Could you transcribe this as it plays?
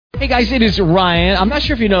Hey guys, it is Ryan. I'm not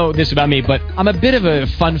sure if you know this about me, but I'm a bit of a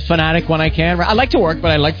fun fanatic when I can. I like to work,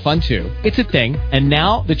 but I like fun too. It's a thing. And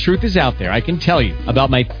now the truth is out there. I can tell you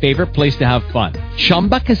about my favorite place to have fun.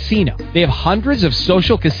 Chumba Casino. They have hundreds of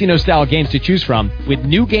social casino style games to choose from with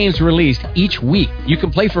new games released each week. You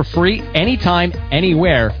can play for free anytime,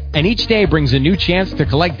 anywhere. And each day brings a new chance to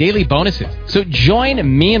collect daily bonuses. So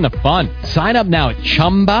join me in the fun. Sign up now at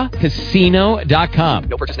ChumbaCasino.com.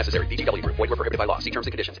 No purchase necessary. VGW Group. Void where prohibited by law. See terms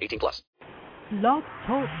and conditions. 18+. Blog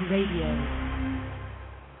Talk Radio.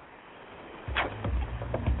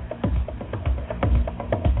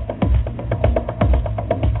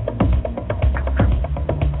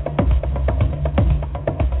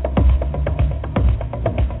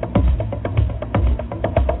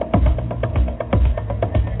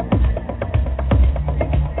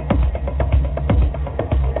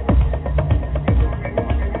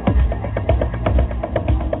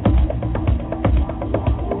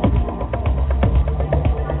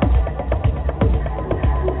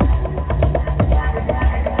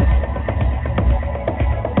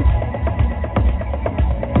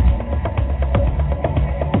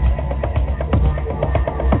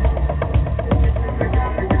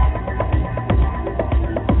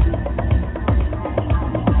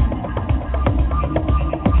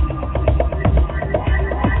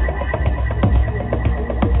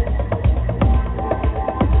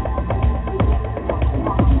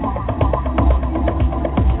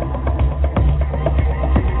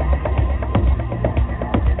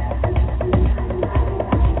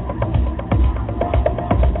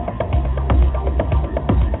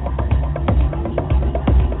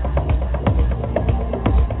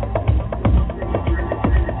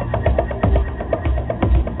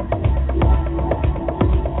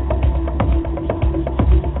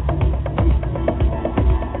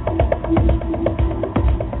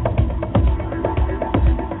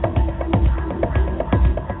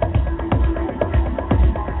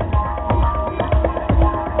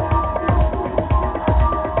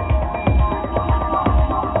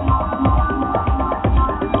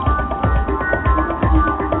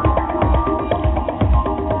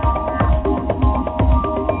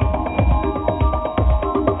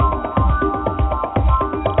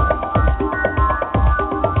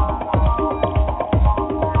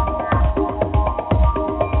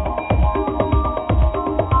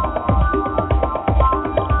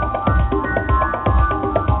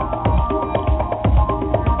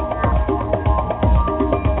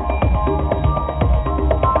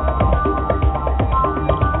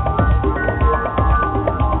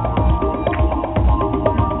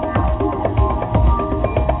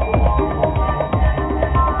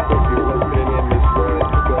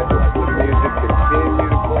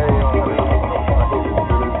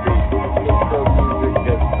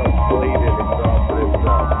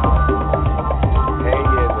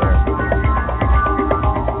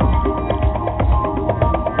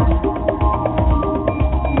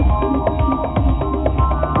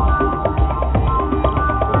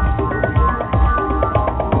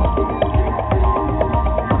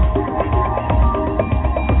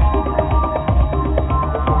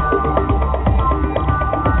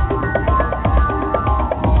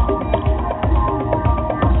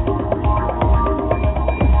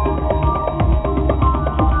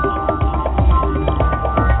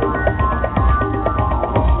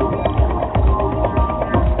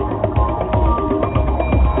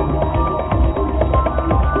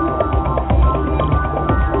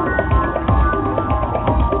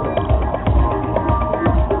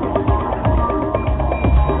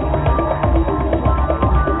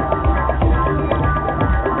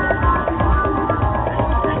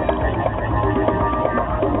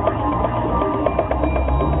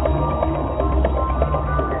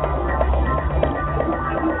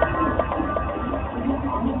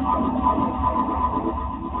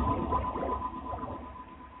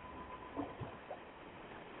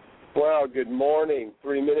 Well, good morning.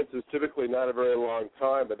 3 minutes is typically not a very long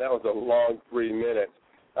time, but that was a long 3 minutes.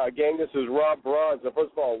 Gang, this is Rob Braun. So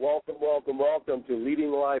first of all, welcome to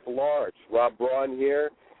Leading Life Large. Rob Braun here.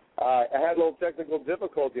 I had a little technical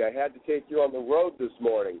difficulty. I had to take you on the road this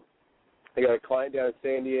morning. I got a client down in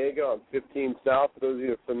San Diego on 15 South, for those of you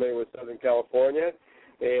who are familiar with Southern California.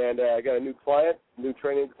 And I got a new client, new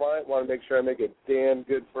training client. Want to make sure I make a damn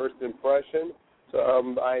good first impression. So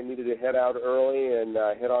I needed to head out early and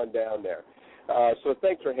head on down there. So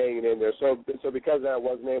thanks for hanging in there. So because I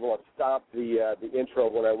wasn't able to stop the intro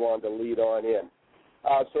when I wanted to lead on in.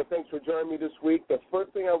 So thanks for joining me this week. The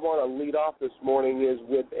first thing I want to lead off this morning is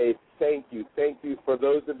with a thank you. Thank you for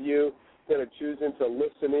those of you that are choosing to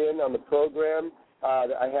listen in on the program.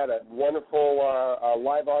 I had a wonderful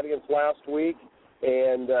live audience last week,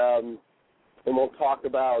 and we'll talk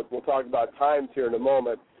about times here in a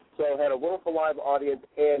moment. So I had a wonderful live audience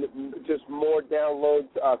and just more downloads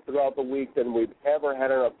throughout the week than we've ever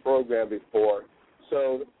had on a program before.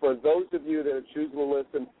 So for those of you that are choosing to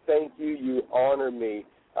listen, thank you. You honor me.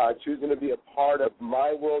 Choosing to be a part of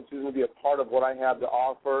my world, choosing to be a part of what I have to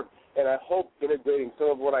offer, and I hope integrating some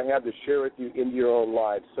of what I have to share with you into your own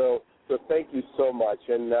lives. So thank you so much,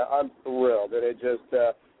 and I'm thrilled, and it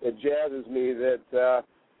jazzes me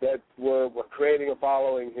that we're creating a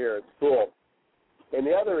following here. It's cool. And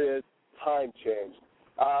the other is time change.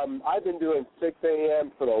 I've been doing 6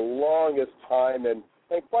 a.m. for the longest time, and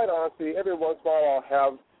quite honestly, every once in a while I'll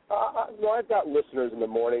have I've got listeners in the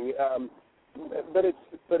morning. But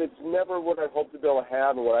it's never what I hoped to be able to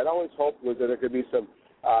have, and what I'd always hoped was that there could be some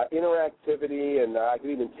interactivity, and I could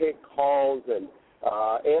even take calls and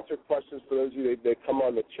answer questions for those of you that come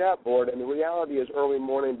on the chat board. And the reality is, early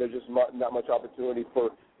morning, there's just not much opportunity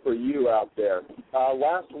for you out there.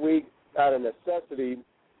 Last week, out of necessity,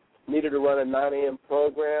 needed to run a 9 a.m.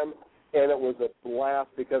 program, and it was a blast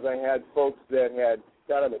because I had folks that had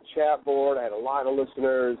got on the chat board. I had a lot of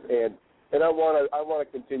listeners, and I want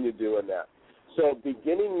to continue doing that. So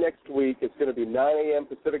beginning next week, it's going to be 9 a.m.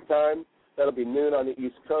 Pacific time. That'll be noon on the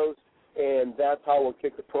East Coast, and that's how we'll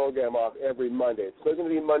kick the program off every Monday. It's still going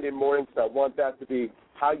to be Monday morning, so I want that to be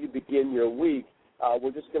how you begin your week.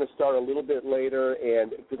 We're just going to start a little bit later,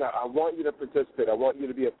 and because I want you to participate. I want you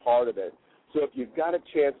to be a part of it. So if you've got a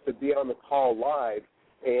chance to be on the call live,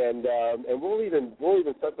 and we'll even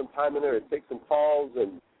set some time in there to take some calls,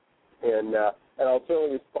 and I'll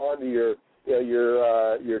certainly respond to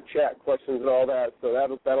your chat questions and all that. So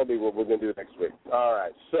that'll be what we're going to do next week. All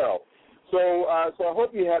right. So I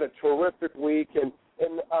hope you had a terrific week, and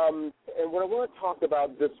what I want to talk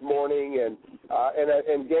about this morning, and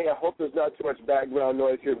gang, I hope there's not too much background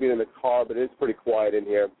noise here being in the car, but it's pretty quiet in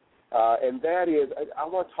here. And that is, I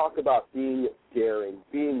want to talk about being daring,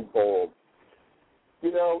 being bold.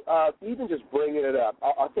 You know, even just bringing it up,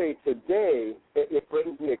 I'll tell you, today it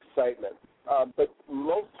brings me excitement. But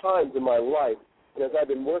most times in my life, and as I've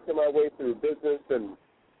been working my way through business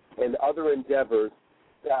and other endeavors,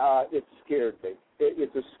 it scared me.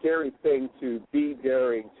 It's a scary thing to be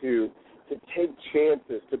daring, to take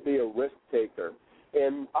chances, to be a risk taker.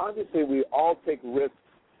 And obviously we all take risks,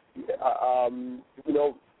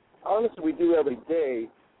 honestly we do every day,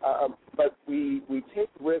 but we take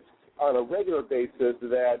risks on a regular basis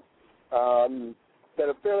that are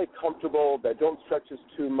fairly comfortable, that don't stretch us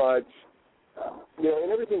too much.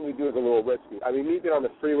 And everything we do is a little risky. I mean, me being on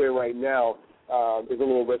the freeway right now is a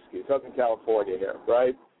little risky. Southern California here,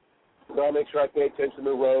 right? So I'll make sure I pay attention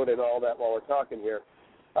to the road and all that while we're talking here.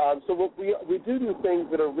 So we do things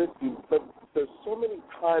that are risky, but there's so many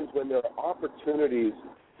times when there are opportunities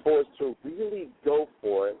for us to really go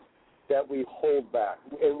for it that we hold back.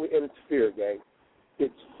 And it's fear, gang.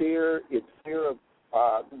 It's fear. It's fear of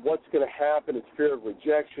what's going to happen. It's fear of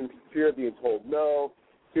rejection, fear of being told no,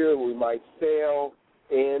 fear that we might fail.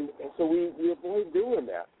 And so we avoid doing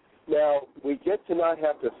that. Now, we get to not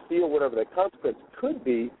have to feel whatever the consequence could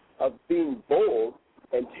be of being bold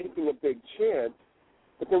and taking a big chance,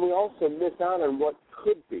 but then we also miss out on what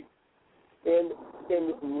could be. And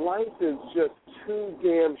life is just too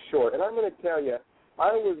damn short. And I'm going to tell you,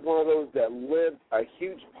 I was one of those that lived a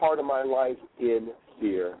huge part of my life in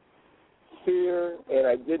fear, and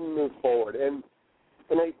I didn't move forward. And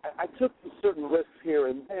I took certain risks here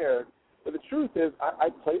and there, but the truth is I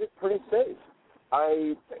played it pretty safe.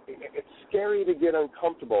 It's scary to get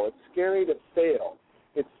uncomfortable. It's scary to fail.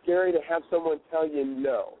 It's scary to have someone tell you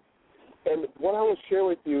no. And what I will share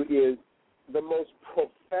with you is the most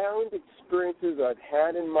profound experiences I've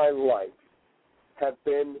had in my life have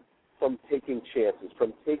been from taking chances,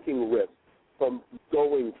 from taking risks, from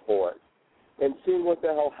going for it, and seeing what the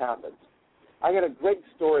hell happens. I got a great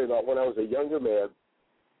story about when I was a younger man,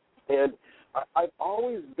 and I've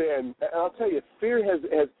always been, and I'll tell you, fear has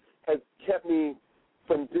kept me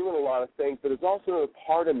from doing a lot of things, but there's also a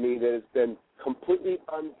part of me that has been completely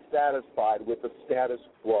unsatisfied with the status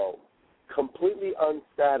quo, completely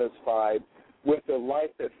unsatisfied with a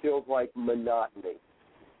life that feels like monotony.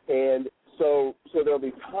 And so there'll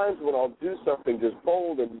be times when I'll do something just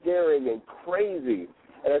bold and daring and crazy,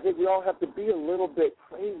 and I think we all have to be a little bit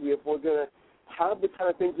crazy if we're going to have the kind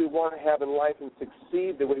of things we want to have in life and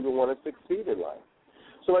succeed the way we want to succeed in life.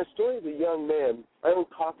 So my story as a young man, I owned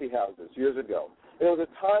coffee houses years ago. And it was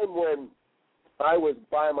a time when I was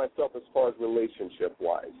by myself as far as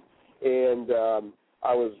relationship-wise. And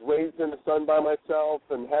I was raised in the sun by myself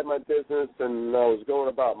and had my business, and I was going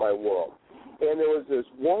about my world. And there was this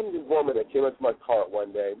one woman that came up to my cart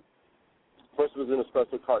one day. First, it was an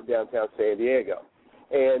espresso cart downtown San Diego.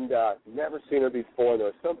 And never seen her before. And there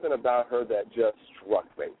was something about her that just struck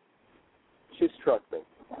me. She struck me.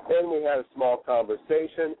 And we had a small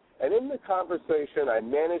conversation. And in the conversation, I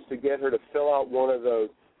managed to get her to fill out one of those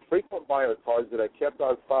frequent buyer cards that I kept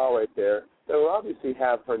on file right there that would obviously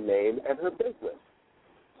have her name and her business.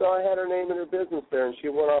 So I had her name and her business there, and she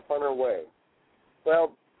went off on her way.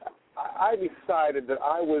 Well, I decided that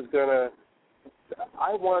I wanted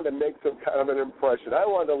to make some kind of an impression. I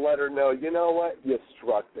wanted to let her know, you know what, you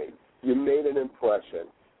struck me. You made an impression.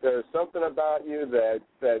 There's something about you that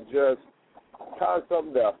just caused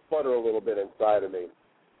something to flutter a little bit inside of me.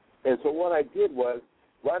 And so what I did was,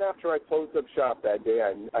 right after I closed up shop that day,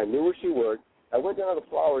 I knew where she worked. I went down to the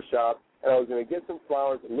flower shop, and I was going to get some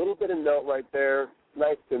flowers, a little bit of note right there,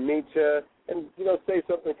 nice to meet you, and, say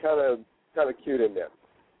something kind of cute in there.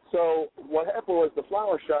 So what happened was the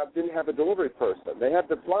flower shop didn't have a delivery person. They had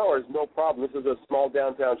the flowers, no problem. This is a small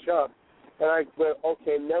downtown shop. And I went,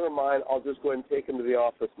 okay, never mind. I'll just go ahead and take them to the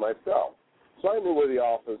office myself. So I knew where the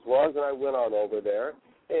office was, and I went on over there.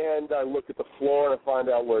 And I look at the floor and I find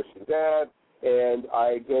out where she's at. And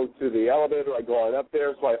I go to the elevator. I go on up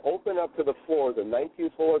there. So I open up to the floor, the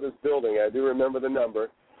 19th floor of this building. I do remember the number.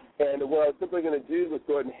 And what I was simply going to do was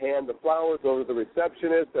go ahead and hand the flowers over to the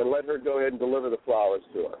receptionist and let her go ahead and deliver the flowers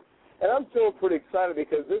to her. And I'm feeling pretty excited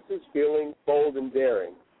because this is feeling bold and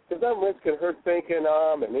daring. Because I'm risking her thinking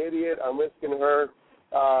I'm an idiot. I'm risking her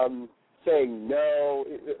saying no,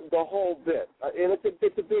 the whole bit. And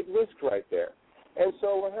it's a big risk right there. And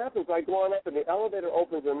so what happens, I go on up, and the elevator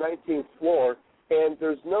opens on the 19th floor, and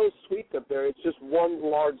there's no suite up there. It's just one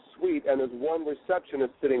large suite, and there's one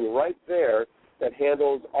receptionist sitting right there that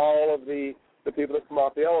handles all of the people that come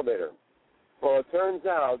off the elevator. Well, it turns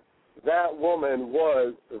out that woman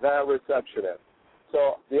was that receptionist.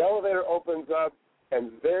 So the elevator opens up,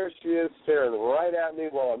 and there she is staring right at me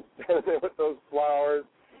while I'm standing there with those flowers.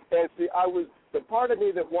 And see, the part of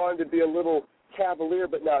me that wanted to be a little cavalier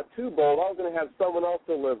but not too bold, I was going to have someone else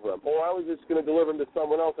deliver them, or I was just going to deliver them to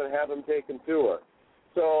someone else and have them taken to her.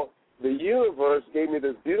 So the universe gave me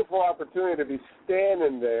this beautiful opportunity to be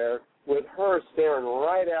standing there with her staring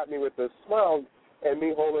right at me with a smile and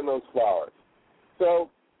me holding those flowers. So,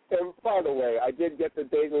 and by the way, I did get the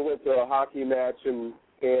date. We went to a hockey match, and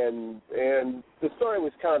the story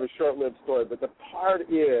was kind of a short-lived story, but the part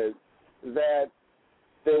is that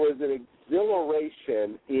there was an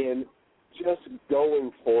exhilaration in just going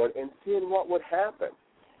for it and seeing what would happen.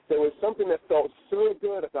 There was something that felt so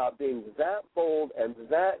good about being that bold and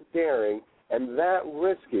that daring and that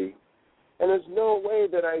risky, and there's no way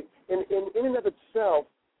that in and of itself,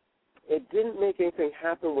 it didn't make anything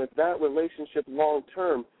happen with that relationship long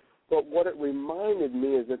term, but what it reminded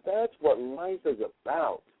me is that that's what life is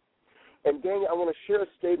about. And gang, I want to share a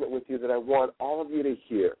statement with you that I want all of you to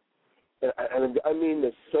hear, and I mean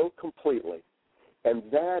this so completely, and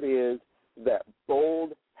that is that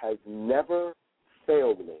bold has never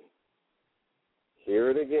failed me. Hear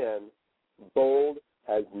it again. Bold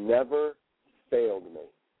has never failed me.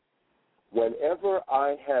 Whenever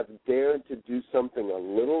I have dared to do something a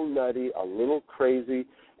little nutty, a little crazy,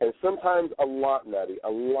 and sometimes a lot nutty, a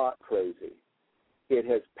lot crazy, it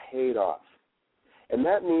has paid off. And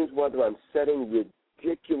that means whether I'm setting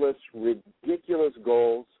ridiculous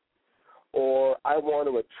goals or I want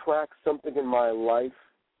to attract something in my life,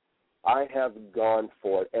 I have gone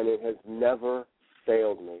for it, and it has never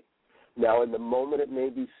failed me. Now, in the moment, it may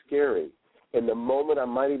be scary. In the moment, I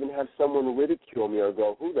might even have someone ridicule me or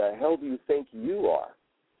go, who the hell do you think you are?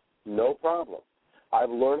 No problem. I've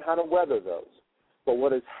learned how to weather those. But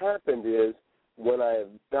what has happened is when I have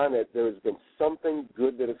done it, there has been something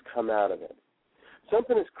good that has come out of it.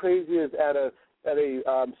 Something as crazy as at a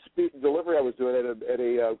delivery I was doing at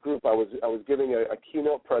a group, I was giving a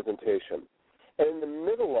keynote presentation. And in the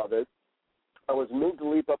middle of it, I was moved to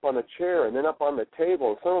leap up on a chair and then up on the table.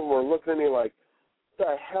 And some of them were looking at me like, what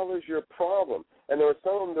the hell is your problem? And there were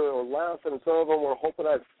some of them that were laughing, and some of them were hoping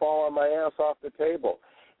I'd fall on my ass off the table.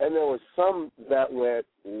 And there was some that went,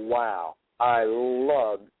 wow, I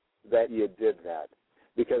love that you did that,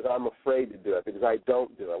 because I'm afraid to do it, because I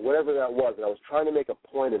don't do it, whatever that was. And I was trying to make a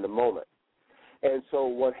point in the moment. And so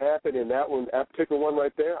what happened in that one, that particular one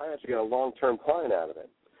right there, I actually got a long-term client out of it.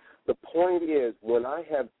 The point is, when I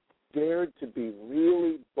have dared to be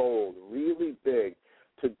really bold, really big,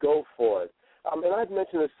 to go for it, and I've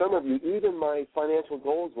mentioned to some of you, even my financial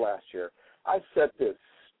goals last year, I set this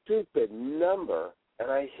stupid number,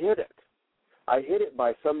 and I hit it. I hit it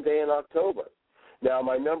by some day in October. Now,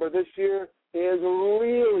 my number this year is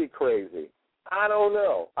really crazy. I don't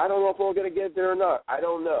know. I don't know if we're going to get there or not. I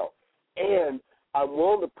don't know. And I'm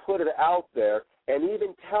willing to put it out there and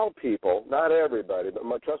even tell people, not everybody,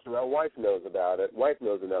 but trust me, my wife knows about it. Wife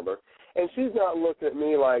knows the number. And she's not looking at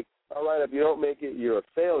me like, all right, if you don't make it, you're a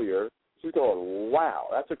failure. She's going, wow,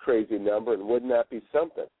 that's a crazy number, and wouldn't that be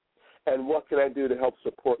something? And what can I do to help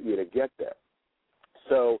support you to get there?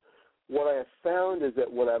 So what I have found is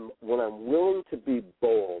that when I'm willing to be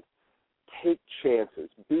bold, take chances,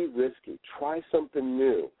 be risky, try something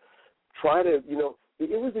new, try to,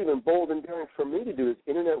 it was even bold and daring for me to do this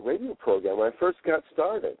internet radio program when I first got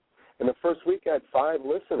started. In the first week, I had 5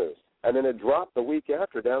 listeners, and then it dropped the week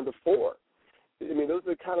after down to 4. I mean, those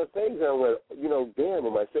are the kind of things I went, damn,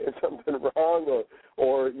 am I saying something wrong,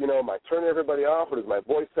 or am I turning everybody off, or does my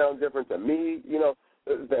voice sound different to me,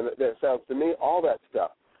 than it sounds to me, all that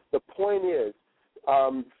stuff. The point is,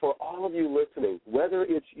 for all of you listening, whether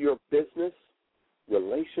it's your business,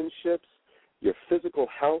 relationships, your physical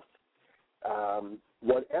health,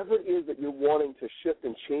 whatever it is that you're wanting to shift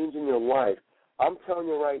and change in your life, I'm telling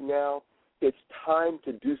you right now, it's time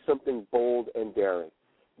to do something bold and daring.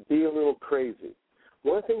 Be a little crazy.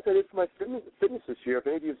 One of the things I did for my fitness this year, if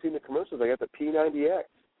any of you have seen the commercials, I got the P90X.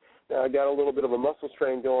 Now, I got a little bit of a muscle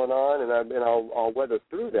strain going on, and I'll weather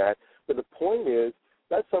through that. But the point is,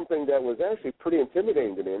 that's something that was actually pretty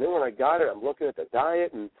intimidating to me. And then when I got it, I'm looking at the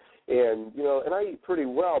diet, and I eat pretty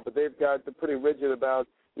well, but they're pretty rigid about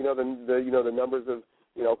the numbers of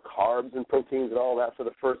carbs and proteins and all that for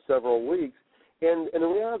the first several weeks. And the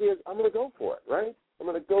reality is, I'm going to go for it, right? I'm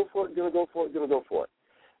going to go for it, going to go for it.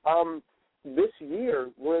 This year,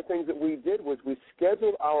 one of the things that we did was we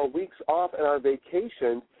scheduled our weeks off and our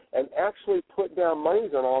vacations and actually put down monies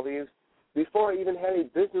on all these before I even had any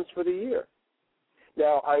business for the year.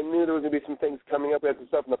 Now, I knew there was going to be some things coming up. We had some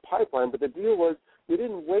stuff in the pipeline, but the deal was we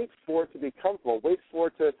didn't wait for it to be comfortable, wait for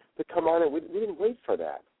it to come on, and we didn't wait for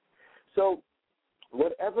that. So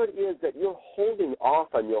whatever it is that you're holding off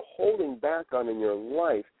on, you're holding back on in your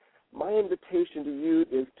life, my invitation to you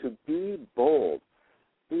is to be bold,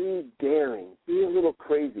 be daring, be a little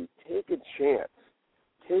crazy. Take a chance.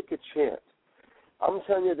 Take a chance. I'm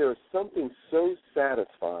telling you, there is something so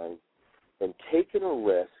satisfying in taking a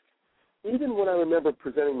risk. Even when I remember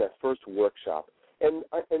presenting my first workshop, and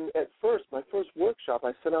at first, my first workshop,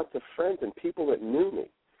 I sent out to friends and people that knew me.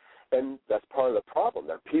 And that's part of the problem.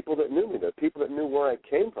 There are people that knew me. There are people that knew where I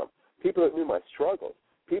came from, people that knew my struggles,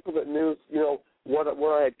 people that knew,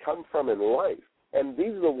 where I had come from in life. And these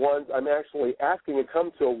are the ones I'm actually asking to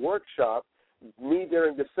come to a workshop, me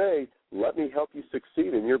daring to say, let me help you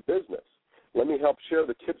succeed in your business. Let me help share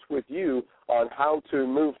the tips with you on how to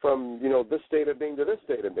move from, this state of being to this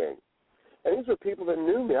state of being. And these were people that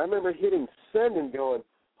knew me. I remember hitting send and going,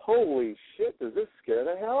 holy shit, does this scare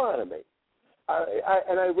the hell out of me?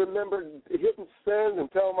 And I remember hitting send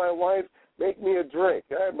and telling my wife, make me a drink.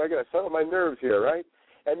 I got to settle my nerves here, right?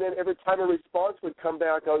 And then every time a response would come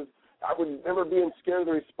back, I would remember being scared of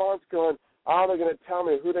the response going, they're going to tell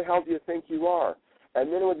me, who the hell do you think you are?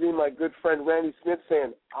 And then it would be my good friend Randy Smith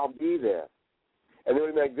saying, I'll be there. And then it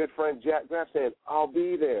would be my good friend Jack Graff saying, I'll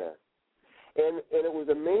be there. And it was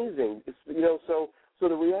amazing. So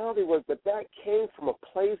the reality was that came from a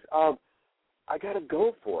place of, I got to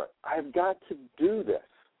go for it. I've got to do this.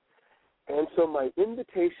 And so my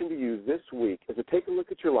invitation to you this week is to take a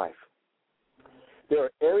look at your life. There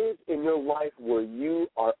are areas in your life where you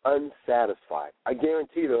are unsatisfied. I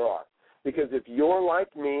guarantee there are. Because if you're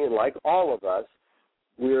like me and like all of us,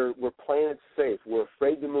 we're playing it safe. We're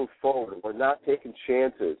afraid to move forward. We're not taking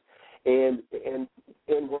chances. And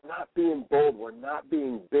we're not being bold. We're not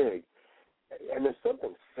being big. And there's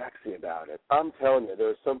something sexy about it. I'm telling you,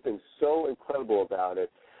 there's something so incredible about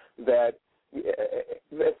it that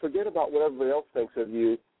forget about what everybody else thinks of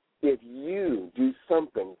you. If you do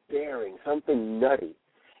something daring, something nutty,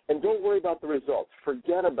 and don't worry about the results.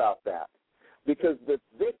 Forget about that. Because the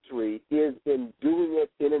victory is in doing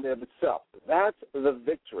it in and of itself. That's the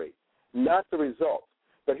victory, not the results.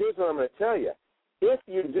 But here's what I'm going to tell you. If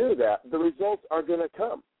you do that, the results are going to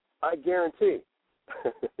come. I guarantee.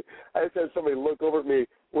 I just had somebody look over at me.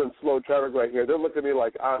 We're in slow traffic right here. They're looking at me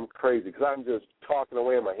like I'm crazy because I'm just talking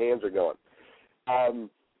away and my hands are going.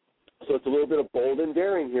 So it's a little bit of bold and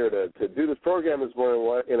daring here to do this program this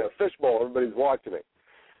morning in a fishbowl. Everybody's watching me.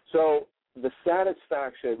 So the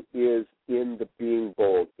satisfaction is in the being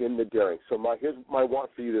bold, in the daring. So here's my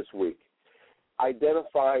want for you this week.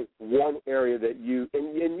 Identify one area that you,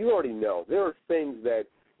 and you already know, there are things that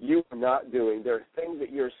you are not doing. There are things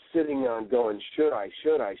that you're sitting on going, should I?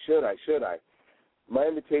 My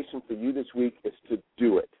invitation for you this week is to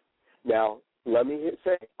do it. Now, let me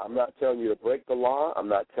say, I'm not telling you to break the law. I'm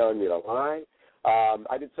not telling you to lie.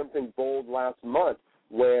 I did something bold last month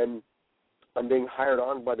when I'm being hired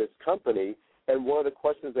on by this company, and one of the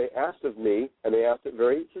questions they asked of me, and they asked it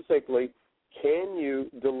very succinctly, can you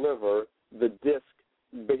deliver the DISC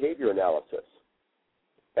behavior analysis?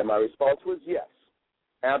 And my response was yes,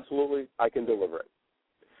 absolutely, I can deliver it.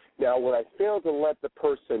 Now, what I failed to let the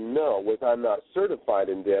person know was I'm not certified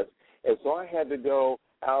in DISC, and so I had to go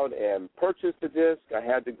out and purchase the DISC. I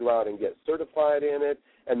had to go out and get certified in it,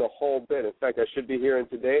 and the whole bit. In fact, I should be hearing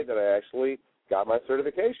today that I actually got my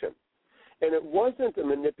certification. And it wasn't a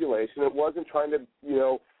manipulation. It wasn't trying to,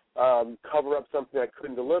 cover up something I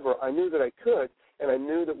couldn't deliver. I knew that I could, and I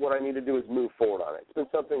knew that what I needed to do is move forward on it. It's been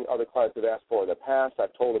something other clients have asked for in the past.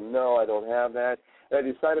 I've told them, no, I don't have that. And I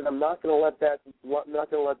decided I'm not going to let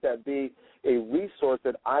that be a resource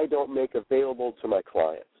that I don't make available to my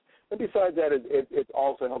clients. And besides that, it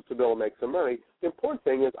also helps to be able to make some money. The important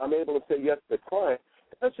thing is I'm able to say yes to the client.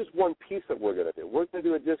 That's just one piece that we're going to do. We're going to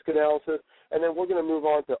do a DISC analysis, and then we're going to move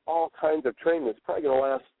on to all kinds of training that's probably going to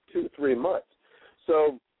last 2 to 3 months.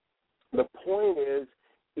 So the point is,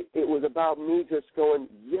 it was about me just going,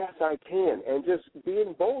 yes, I can, and just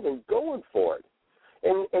being bold and going for it.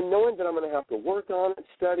 And knowing that I'm going to have to work on it,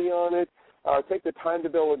 study on it, take the time to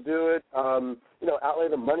be able to do it, outlay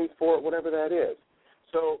the money for it, whatever that is.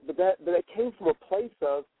 So, but that came from a place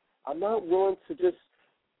of I'm not willing to just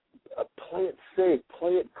play it safe,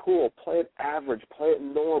 play it cool, play it average, play it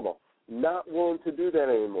normal. Not willing to do that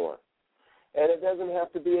anymore. And it doesn't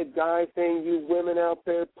have to be a guy thing. You women out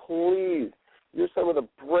there, please. You're some of the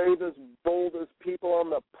bravest, boldest people on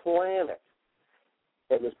the planet.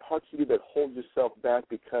 And there's parts of you that hold yourself back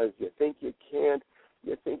because you think you can't,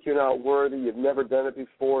 you think you're not worthy, you've never done it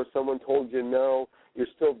before, someone told you no, you're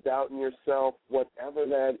still doubting yourself, whatever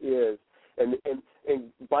that is. And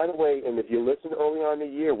by the way, and if you listen early on in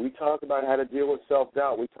the year, we talked about how to deal with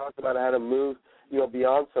self-doubt. We talked about how to move,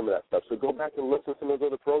 beyond some of that stuff. So go back and listen to some of those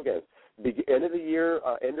other programs. End of the year,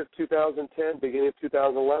 end of 2010, beginning of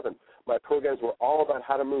 2011, my programs were all about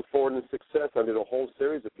how to move forward in success. I did a whole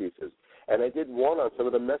series of pieces. And I did one on some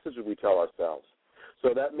of the messages we tell ourselves.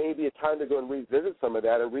 So that may be a time to go and revisit some of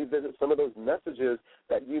that and revisit some of those messages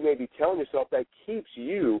that you may be telling yourself that keeps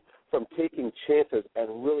you from taking chances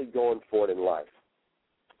and really going forward in life.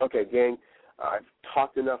 Okay, gang, I've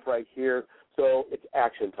talked enough right here, so it's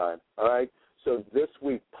action time, all right? So this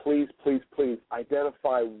week, please, please, please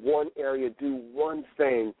identify one area, do one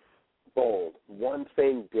thing bold, one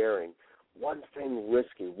thing daring, one thing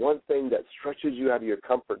risky, one thing that stretches you out of your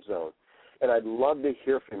comfort zone. And I'd love to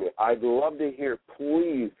hear from you. I'd love to hear,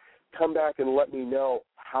 please come back and let me know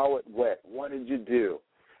how it went. What did you do?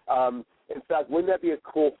 In fact, wouldn't that be a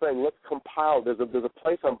cool thing? Let's compile. There's a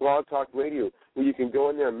place on Blog Talk Radio where you can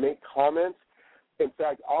go in there and make comments. In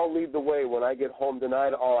fact, I'll lead the way when I get home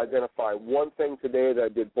tonight. I'll identify one thing today that I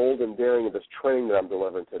did bold and daring in this training that I'm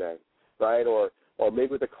delivering today, right? Or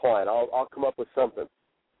maybe with a client. I'll come up with something.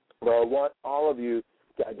 But I want all of you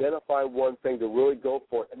to identify one thing, to really go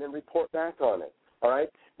for it, and then report back on it, all right?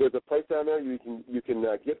 There's a place down there you can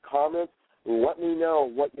give comments. Let me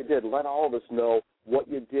know what you did. Let all of us know what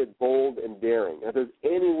you did bold and daring. If there's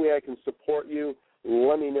any way I can support you,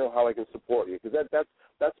 let me know how I can support you, because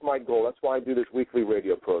that's my goal. That's why I do this weekly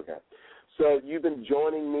radio program. So you've been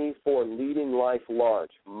joining me for Leading Life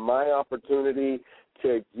Large, my opportunity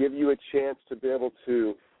to give you a chance to be able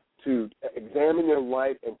to examine your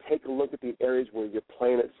life and take a look at the areas where you're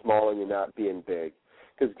playing it small and you're not being big.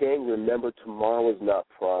 Because, gang, remember, tomorrow is not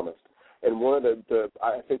promised. And one of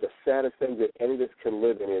I think the saddest things that any of us can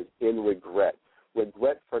live in is in regret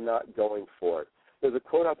for not going for it. There's a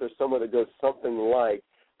quote out there somewhere that goes something like,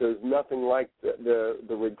 there's nothing like the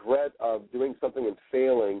regret of doing something and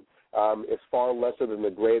failing is far lesser than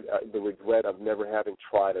the regret of never having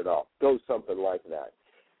tried at all. Goes something like that.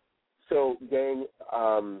 So, gang,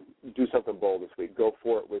 do something bold this week. Go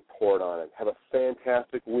for it. Report on it. Have a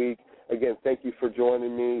fantastic week. Again, thank you for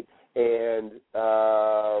joining me, and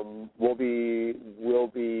we'll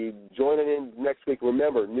be joining in next week.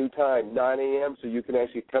 Remember, new time, 9 a.m., so you can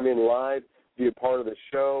actually come in live, be a part of the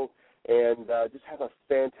show, and just have a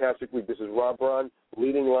fantastic week. This is Rob Braun,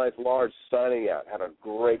 Leading Life Large, signing out. Have a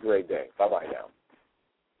great, great day. Bye-bye now.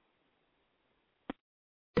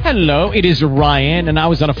 Hello, it is Ryan, and I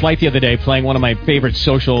was on a flight the other day playing one of my favorite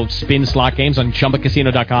social spin slot games on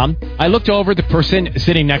ChumbaCasino.com. I looked over at the person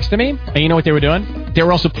sitting next to me, and you know what they were doing? They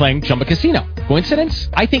were also playing Chumba Casino. Coincidence?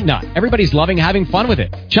 I think not. Everybody's loving having fun with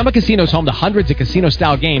it. Chumba Casino is home to hundreds of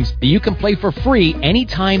casino-style games that you can play for free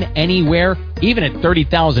anytime, anywhere, even at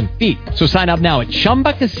 30,000 feet. So sign up now at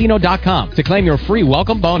ChumbaCasino.com to claim your free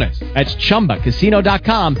welcome bonus. That's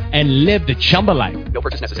ChumbaCasino.com and live the Chumba life. No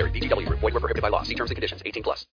purchase necessary. VGW. Void where prohibited by law. See terms and conditions. 18 plus.